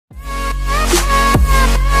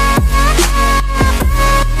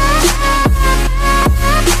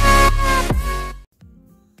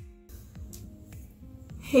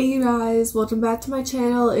Hey you guys, welcome back to my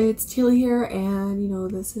channel. It's Teela here, and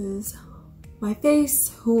this is my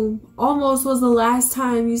face, who almost was the last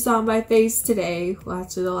time you saw my face today. Well,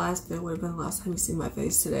 actually the last bit would have been the last time you see my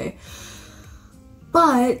face today.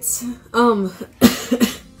 But,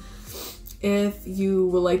 if you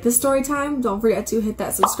would like this story time, don't forget to hit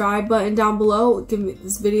that subscribe button down below. Give me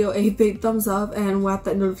this video a big thumbs up and whack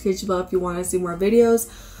that notification bell if you want to see more videos.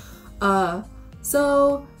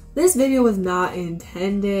 So this video was not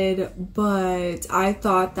intended, but I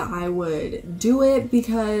thought that I would do it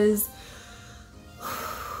because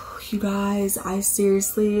you guys, I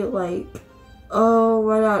seriously, like, oh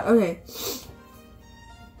my god. Okay,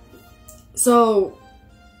 so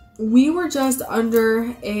we were just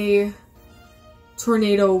under a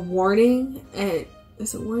tornado warning, and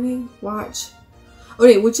is it warning? Watch.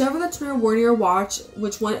 Okay, whichever the tornado warning or watch,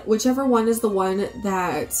 whichever one is the one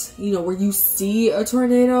that, where you see a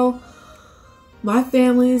tornado, my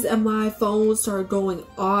family's and my phone started going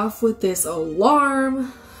off with this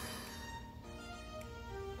alarm.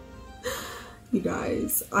 You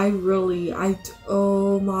guys,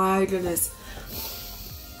 oh my goodness.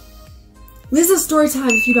 This is story time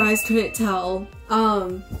if you guys couldn't tell.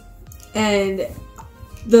 And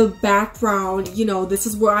the background, this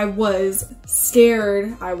is where I was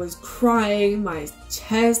scared. I was crying. My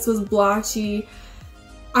chest was blotchy.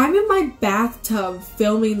 I'm in my bathtub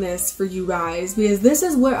filming this for you guys because this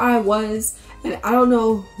is where I was, and I don't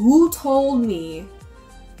know who told me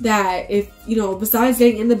that if, besides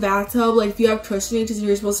getting in the bathtub, like if you have cushioning because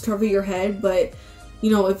you're supposed to cover your head, but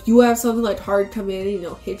if you have something like hard come in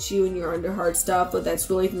and, hit you and you're under hard stuff, but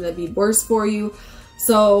that's really going to be worse for you.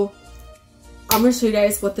 So I'm going to show you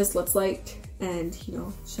guys what this looks like, and,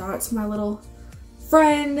 shout out to my little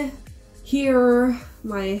friend here,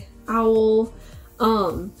 my owl.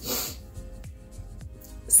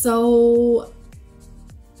 So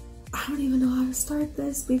I don't even know how to start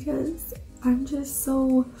this because I'm just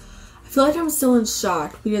I feel like I'm still in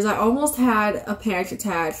shock because I almost had a panic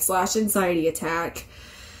attack / anxiety attack.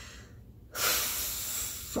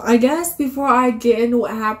 I guess before I get into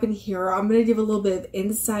what happened here, I'm going to give a little bit of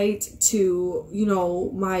insight to,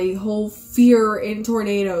 my whole fear in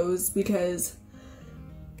tornadoes because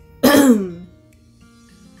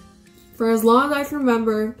for as long as I can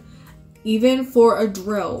remember, even for a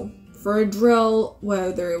drill,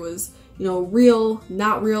 whether it was, real,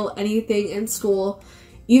 not real, anything in school,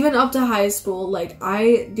 even up to high school, like,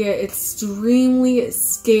 I get extremely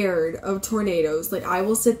scared of tornadoes. Like, I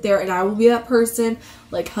will sit there and I will be that person,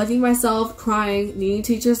 like, hugging myself, crying, needing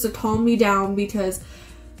teachers to calm me down because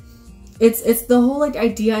it's the whole, like,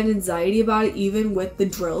 idea and anxiety about it, even with the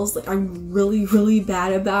drills. Like, I'm really, really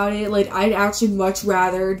bad about it. Like, I'd actually much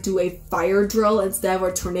rather do a fire drill instead of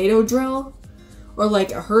a tornado drill, or,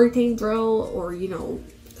 like, a hurricane drill, or,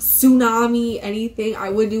 tsunami, anything. I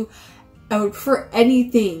would prefer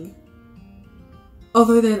anything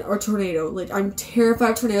other than a tornado. Like, I'm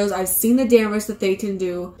terrified of tornadoes. I've seen the damage that they can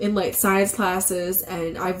do in, like, science classes,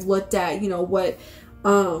 and I've looked at, what,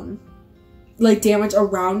 like, damage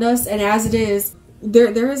around us, and as it is,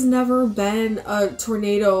 there has never been a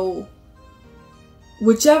tornado,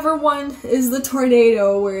 whichever one is the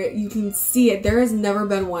tornado where you can see it, there has never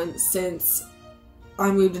been one since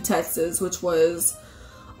I moved to Texas, which was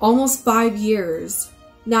almost 5 years.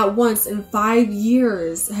 Not once in 5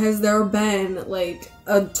 years has there been, like,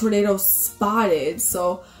 a tornado spotted.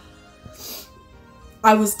 So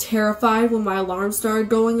I was terrified when my alarm started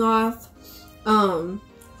going off.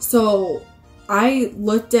 So I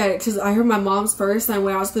looked at it because I heard my mom's first, and I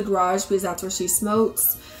went out to the garage because that's where she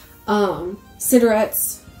smokes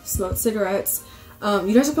cigarettes. Smoked cigarettes.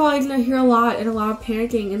 You guys are probably gonna hear a lot of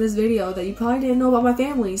panicking in this video that you probably didn't know about my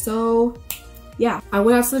family. So yeah, I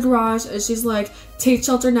went out to the garage and she's like, take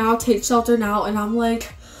shelter now, and I'm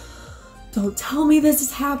like, don't tell me this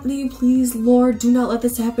is happening, please, Lord, do not let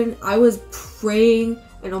this happen. I was praying,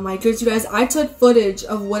 and oh my goodness, you guys, I took footage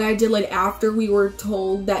of what I did, like, after we were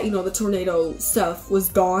told that, the tornado stuff was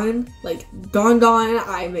gone, like, gone,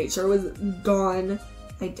 I made sure it was gone.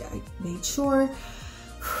 I made sure.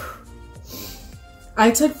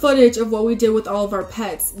 I took footage of what we did with all of our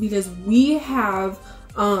pets because we have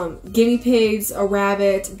guinea pigs, a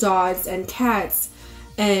rabbit, dogs, and cats.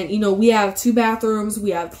 And, we have 2 bathrooms,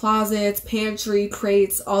 we have closets, pantry,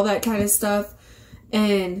 crates, all that kind of stuff.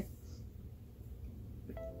 And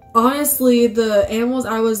honestly, the animals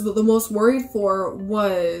I was the most worried for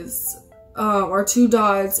was our 2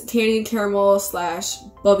 dogs, Candy and Caramel /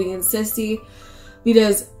 Bubby and Sissy,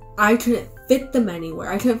 because I couldn't fit them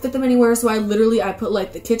anywhere. So I put,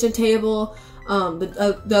 like, the kitchen table,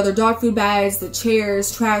 the other dog food bags, the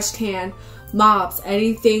chairs, trash can, mops,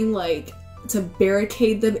 anything like to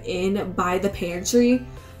barricade them in by the pantry.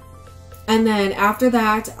 And then after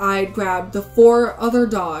that, I grabbed the 4 other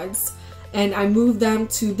dogs and I moved them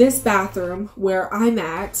to this bathroom where I'm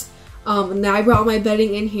at. And then I brought my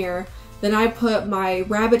bedding in here. Then I put my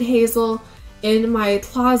rabbit Hazel in my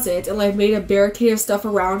closet and like made a barricade of stuff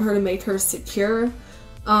around her to make her secure.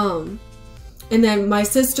 And then my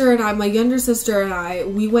sister and I, my younger sister and I,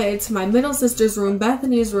 we went into my middle sister's room,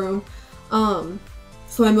 Bethany's room.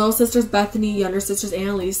 So my middle sister's Bethany, younger sister's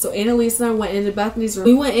Annalise. So Annalise and I went into Bethany's room.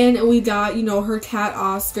 We went in and we got, you know, her cat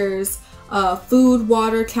Oscar's food,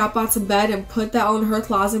 water, cat bought some bed and put that all in her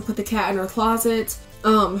closet and put the cat in her closet.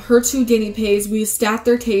 Her 2 guinea pigs, we stacked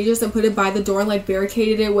their cages and put it by the door and like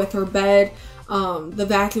barricaded it with her bed, the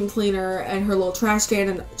vacuum cleaner and her little trash can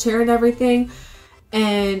and chair and everything.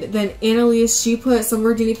 And then Annalise, she put some of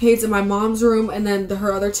her guinea pigs in my mom's room and then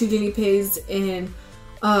her other 2 guinea pigs in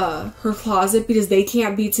her closet because they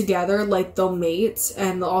can't be together, like they'll mate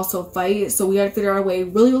and they'll also fight. So we had to figure out a way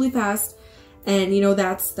really, really fast. And you know,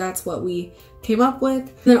 that's what we came up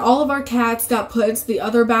with. Then all of our cats got put into the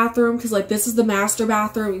other bathroom because like this is the master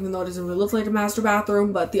bathroom, even though it doesn't really look like a master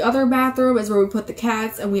bathroom, but the other bathroom is where we put the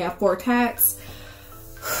cats, and we have 4 cats.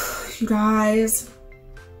 You guys,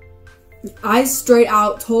 I straight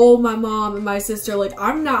out told my mom and my sister, like,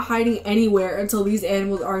 I'm not hiding anywhere until these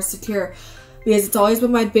animals are secure, because it's always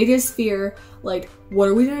been my biggest fear. Like, what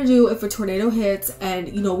are we gonna do if a tornado hits and,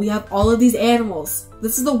 you know, we have all of these animals?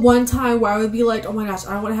 This is the one time where I would be like, oh my gosh,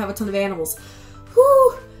 I don't want to have a ton of animals.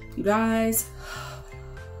 Whew, you guys,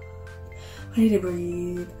 I need to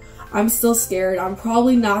breathe. I'm still scared. I'm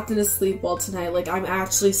probably not gonna sleep well tonight. Like, I'm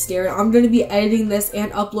actually scared. I'm gonna be editing this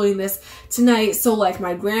and uploading this tonight. So like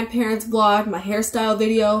my grandparents vlog, my hairstyle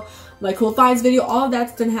video, my cool finds video, all of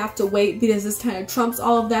that's gonna have to wait because this kind of trumps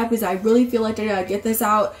all of that, because I really feel like I gotta get this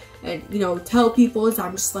out and, you know, tell people. Is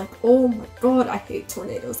I'm just like, oh my god, I hate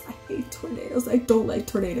tornadoes. I hate tornadoes. I don't like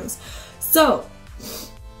tornadoes. So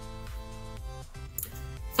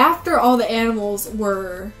after all the animals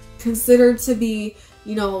were considered to be,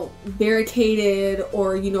 you know, barricaded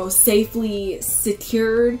or, you know, safely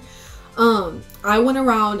secured, I went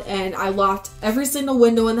around and I locked every single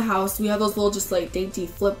window in the house. We have those little just like dainty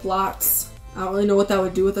flip locks. I don't really know what that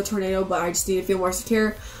would do with a tornado, but I just need to feel more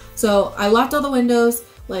secure. So I locked all the windows,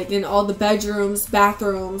 like in all the bedrooms,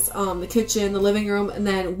 bathrooms, the kitchen, the living room, and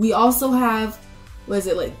then we also have, what is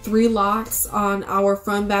it, like 3 locks on our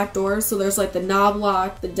front back doors. So there's like the knob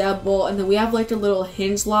lock, the deadbolt, and then we have like a little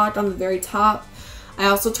hinge lock on the very top. I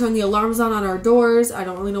also turned the alarms on our doors. I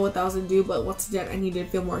don't really know what that was going to do, but once again, I needed to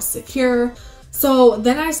feel more secure. So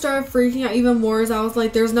then I started freaking out even more, as I was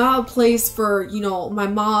like, there's not a place for, you know, my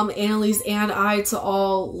mom, Annalise, and I to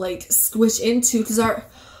all like switch into, because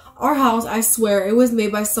our house, I swear, it was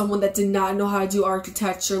made by someone that did not know how to do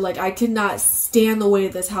architecture. Like, I could not stand the way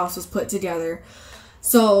this house was put together.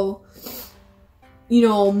 So, you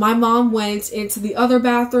know, my mom went into the other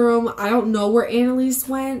bathroom. I don't know where Annalise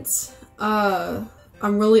went.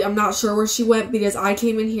 I'm not sure where she went, because I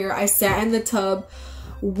came in here, I sat in the tub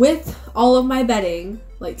with all of my bedding,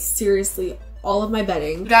 like seriously, all of my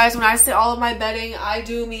bedding. Guys, when I say all of my bedding, I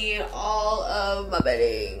do mean all of my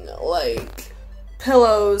bedding, like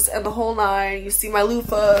pillows and the whole 9. You see my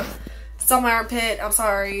loofah, it's on my armpit, I'm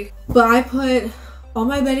sorry. But I put all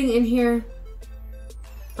my bedding in here.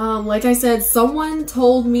 Like I said, someone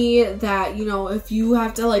told me that, you know, if you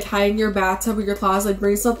have to like hide in your bathtub or your closet, like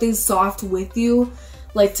bring something soft with you,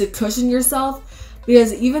 like to cushion yourself.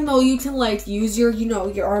 Because even though you can like use your, you know,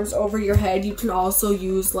 your arms over your head, you can also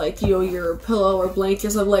use like, you know, your pillow or blanket or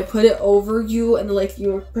something, like put it over you and like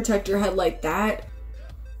you protect your head like that.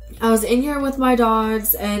 I was in here with my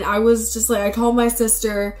dogs and I was just like, I told my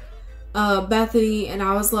sister, Bethany, and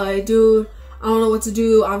I was like, dude, I don't know what to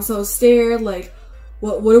do. I'm so scared. Like,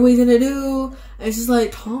 what are we gonna do? And she's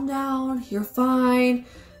like, calm down. You're fine.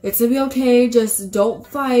 It's gonna be okay. Just don't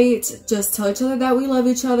fight. Just tell each other that we love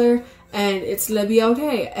each other. And it's gonna be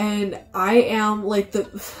okay. And I am like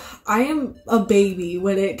I am a baby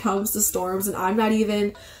when it comes to storms, and I'm not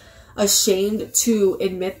even ashamed to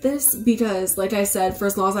admit this, because like I said, for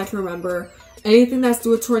as long as I can remember, anything that's to do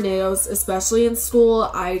with tornadoes, especially in school,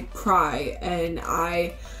 I cry and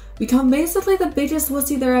I become basically the biggest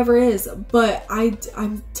wussy there ever is. But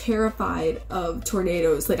I'm terrified of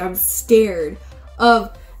tornadoes. Like, I'm scared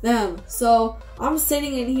of them. So I'm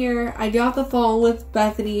sitting in here, I get off the phone with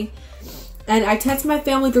Bethany, and I text my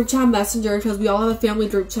family group chat messenger, because we all have a family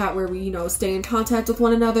group chat where we, you know, stay in contact with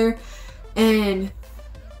one another. And,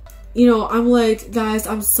 you know, I'm like, guys,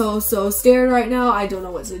 I'm so scared right now. I don't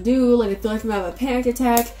know what to do. Like, I feel like I'm gonna have a panic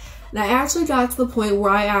attack. And I actually got to the point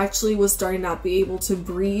where I actually was starting to not be able to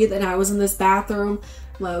breathe, and I was in this bathroom.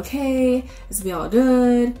 I'm like, okay, it's gonna be all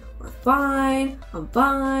good. We're fine. I'm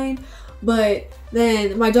fine. But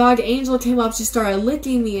then my dog Angel came up, she started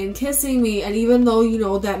licking me and kissing me, and even though, you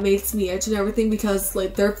know, that makes me itch and everything because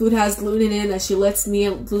like their food has gluten in it, and she licks me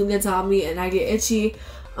and gluten is on me and I get itchy,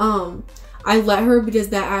 I let her because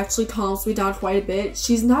that actually calms me down quite a bit.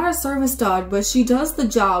 She's not a service dog, but she does the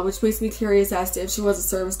job, which makes me curious as to if she was a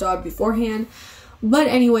service dog beforehand. But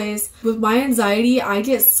anyways, with my anxiety, I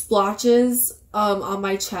get splotches on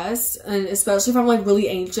my chest, and especially if I'm like really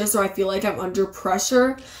anxious or I feel like I'm under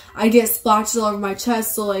pressure, I get splotches all over my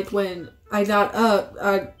chest. So like when I got up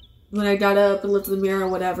and looked in the mirror or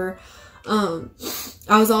whatever,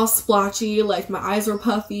 I was all splotchy, like my eyes were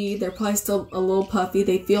puffy. They're probably still a little puffy.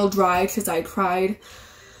 They feel dry because I cried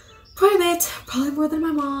quite a bit, probably more than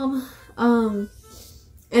my mom.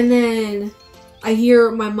 And then I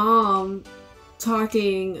hear my mom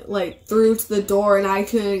talking like through to the door, and I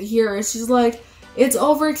couldn't hear her. And she's like, "It's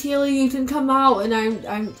over, Keely, you can come out."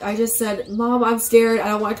 And I just said, "Mom, I'm scared. I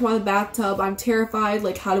don't want to come out of the bathtub. I'm terrified.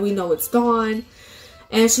 Like, how do we know it's gone?"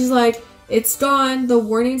 And she's like, "It's gone. The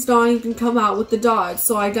warning's gone. You can come out with the dog."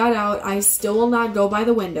 So I got out. I still will not go by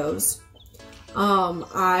the windows.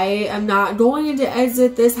 I am not going to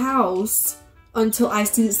exit this house until I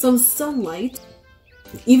see some sunlight.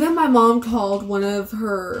 Even my mom called one of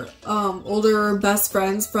her older best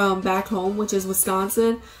friends from back home, which is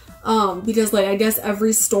Wisconsin, because like I guess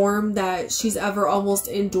every storm that she's ever almost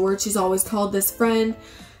endured, she's always called this friend.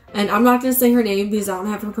 And I'm not going to say her name because I don't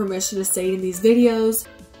have her permission to say it in these videos.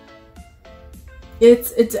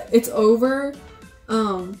 It's over.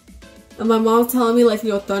 And my mom's telling me, like, you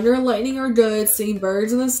know, thunder and lightning are good, seeing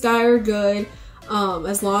birds in the sky are good.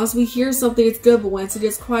 As long as we hear something, it's good. But once it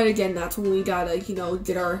gets quiet again, that's when we gotta, you know,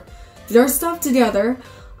 get our stuff together.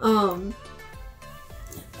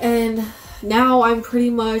 And now I'm pretty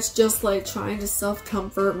much just like trying to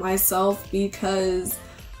self-comfort myself because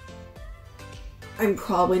I'm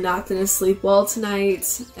probably not gonna sleep well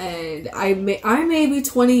tonight, and I may be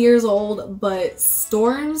 20 years old, but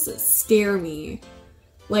storms scare me.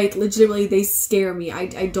 Like, legitimately, they scare me.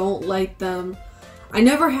 I don't like them. I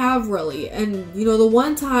never have, really. And, you know, the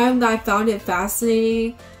one time that I found it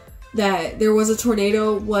fascinating that there was a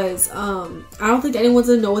tornado was, I don't think anyone's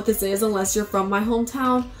gonna know what this is unless you're from my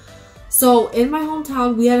hometown. So, in my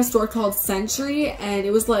hometown, we had a store called Century, and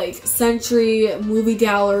it was like Century Movie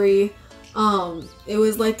Gallery. It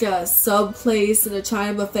was like a sub place and a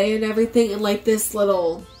China buffet and everything, and like this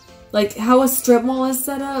little, like how a strip mall is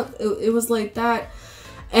set up, it was like that.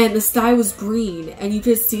 And the sky was green, and you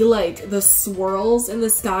could see like the swirls in the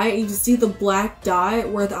sky, and you could see the black dot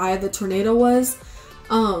where the eye of the tornado was.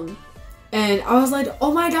 And I was like,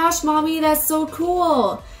 "Oh my gosh, mommy, that's so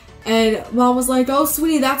cool." And mom was like, "Oh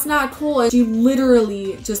sweetie, that's not cool." And she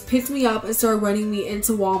literally just picked me up and started running me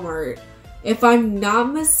into Walmart. If I'm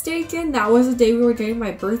not mistaken, that was the day we were getting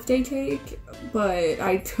my birthday cake, but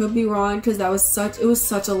I could be wrong because it was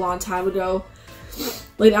such a long time ago.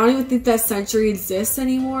 Like, I don't even think that Century exists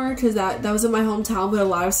anymore because that was in my hometown, but a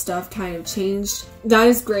lot of stuff kind of changed. That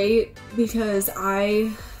is great because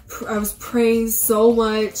I was praying so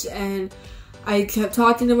much, and I kept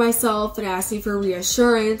talking to myself and asking for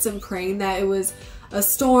reassurance and praying that it was a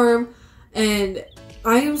storm, and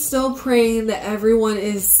I am still praying that everyone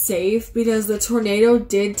is safe because the tornado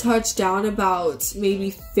did touch down about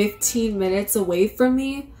maybe 15 minutes away from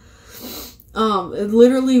me.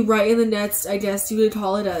 Literally right in the next, I guess you could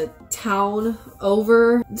call it a town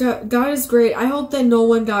over. God is great. I hope that no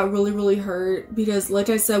one got really hurt because, like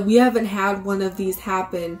I said, we haven't had one of these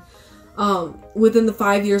happen within the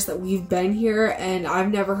 5 years that we've been here, and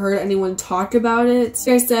I've never heard anyone talk about it.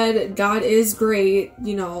 Like I said, God is great.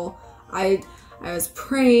 You know, I was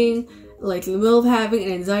praying, like in the middle of having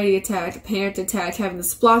an anxiety attack, a panic attack, having the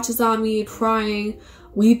splotches on me, crying,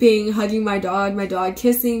 weeping, hugging my dog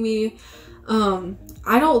kissing me.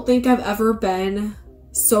 I don't think I've ever been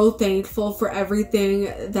so thankful for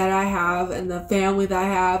everything that I have and the family that I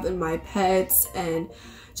have and my pets, and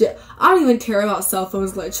I don't even care about cell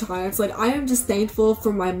phones, electronics. Like, I am just thankful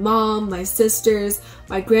for my mom, my sisters,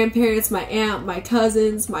 my grandparents, my aunt, my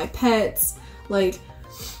cousins, my pets. Like,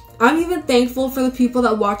 I'm even thankful for the people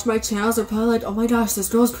that watch my channels. They're probably like, "Oh my gosh, this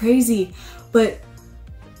girl's crazy." But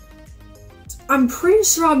I'm pretty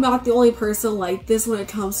sure I'm not the only person like this when it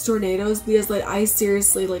comes to tornadoes, because like I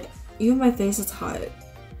seriously, like, even my face is hot.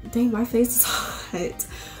 Dang, my face is hot.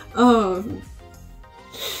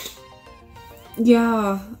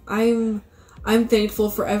 Yeah, I'm thankful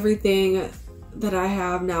for everything that I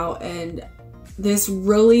have now, and this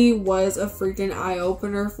really was a freaking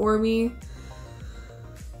eye-opener for me.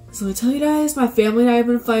 So I tell you guys, my family and I have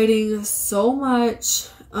been fighting so much.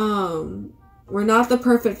 We're not the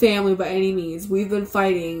perfect family by any means. We've been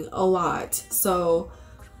fighting a lot. So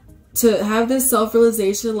to have this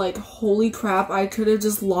self-realization, like, holy crap, I could have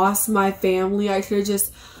just lost my family. We could have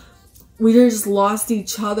just lost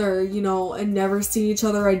each other, you know, and never seen each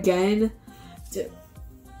other again.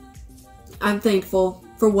 I'm thankful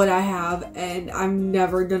for what I have, and I'm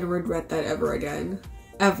never gonna regret that ever again.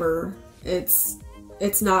 Ever. It's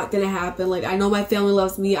not gonna happen. Like, I know my family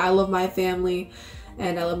loves me, I love my family,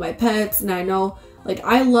 and I love my pets, and I know, like,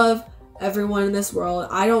 I love everyone in this world.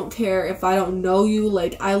 I don't care if I don't know you,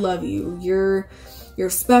 like, I love you. You're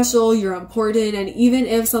special, you're important, and even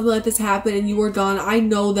if something like this happened and you were gone, I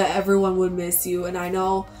know that everyone would miss you, and I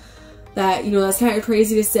know that, you know, that's kind of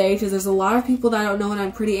crazy to say because there's a lot of people that I don't know, and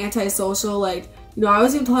I'm pretty antisocial. Like, you know, I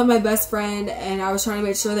was even telling my best friend, and I was trying to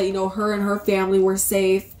make sure that, you know, her and her family were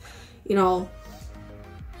safe. You know,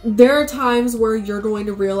 there are times where you're going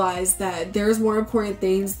to realize that there's more important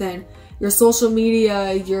things than your social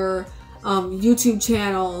media, your YouTube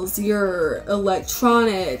channels, your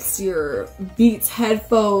electronics, your Beats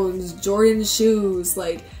headphones, Jordan shoes.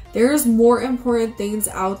 Like, there's more important things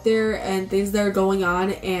out there and things that are going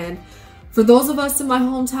on. And for those of us in my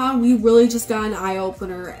hometown, we really just got an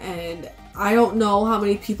eye-opener, and I don't know how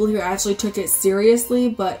many people here actually took it seriously,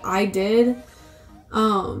 but I did.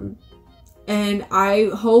 And I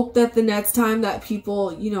hope that the next time that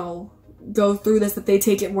people, you know, go through this, that they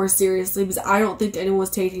take it more seriously, because I don't think anyone was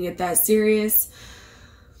taking it that serious.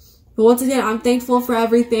 But once again, I'm thankful for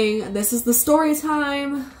everything. This is the story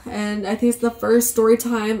time, and I think it's the first story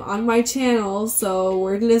time on my channel, so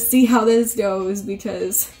we're gonna see how this goes,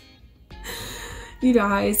 because you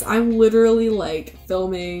guys, I'm literally like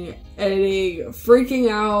filming, editing, freaking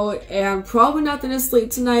out, and probably not gonna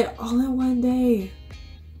sleep tonight all in one day.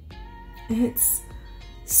 It's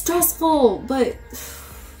stressful, but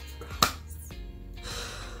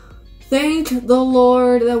thank the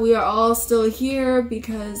Lord that we are all still here,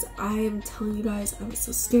 because I am telling you guys, I was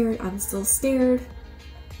so scared. I'm still scared.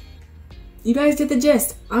 You guys get the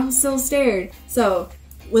gist. I'm still scared. So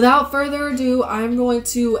without further ado, I'm going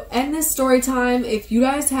to end this story time. If you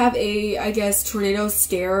guys have a, I guess, tornado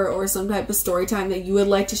scare or some type of story time that you would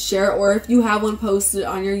like to share, or if you have one posted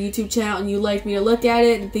on your YouTube channel and you'd like me to look at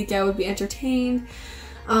it and think I would be entertained,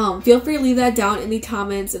 feel free to leave that down in the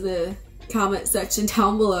comments in the comment section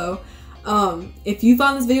down below. If you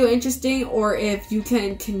found this video interesting, or if you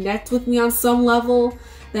can connect with me on some level,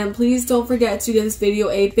 then please don't forget to give this video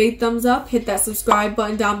a big thumbs up, hit that subscribe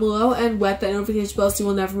button down below, and whet that notification bell so you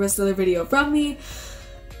will never miss another video from me.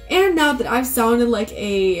 And now that I've sounded like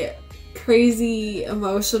a crazy,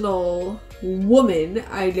 emotional woman,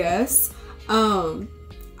 I guess, I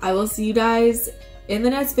will see you guys in the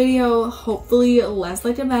next video, hopefully less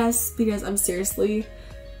like a mess, because I'm seriously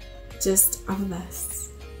I'm a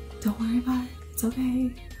mess. Don't worry about it. It's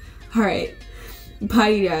okay. Alright. Bye,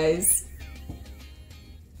 you guys.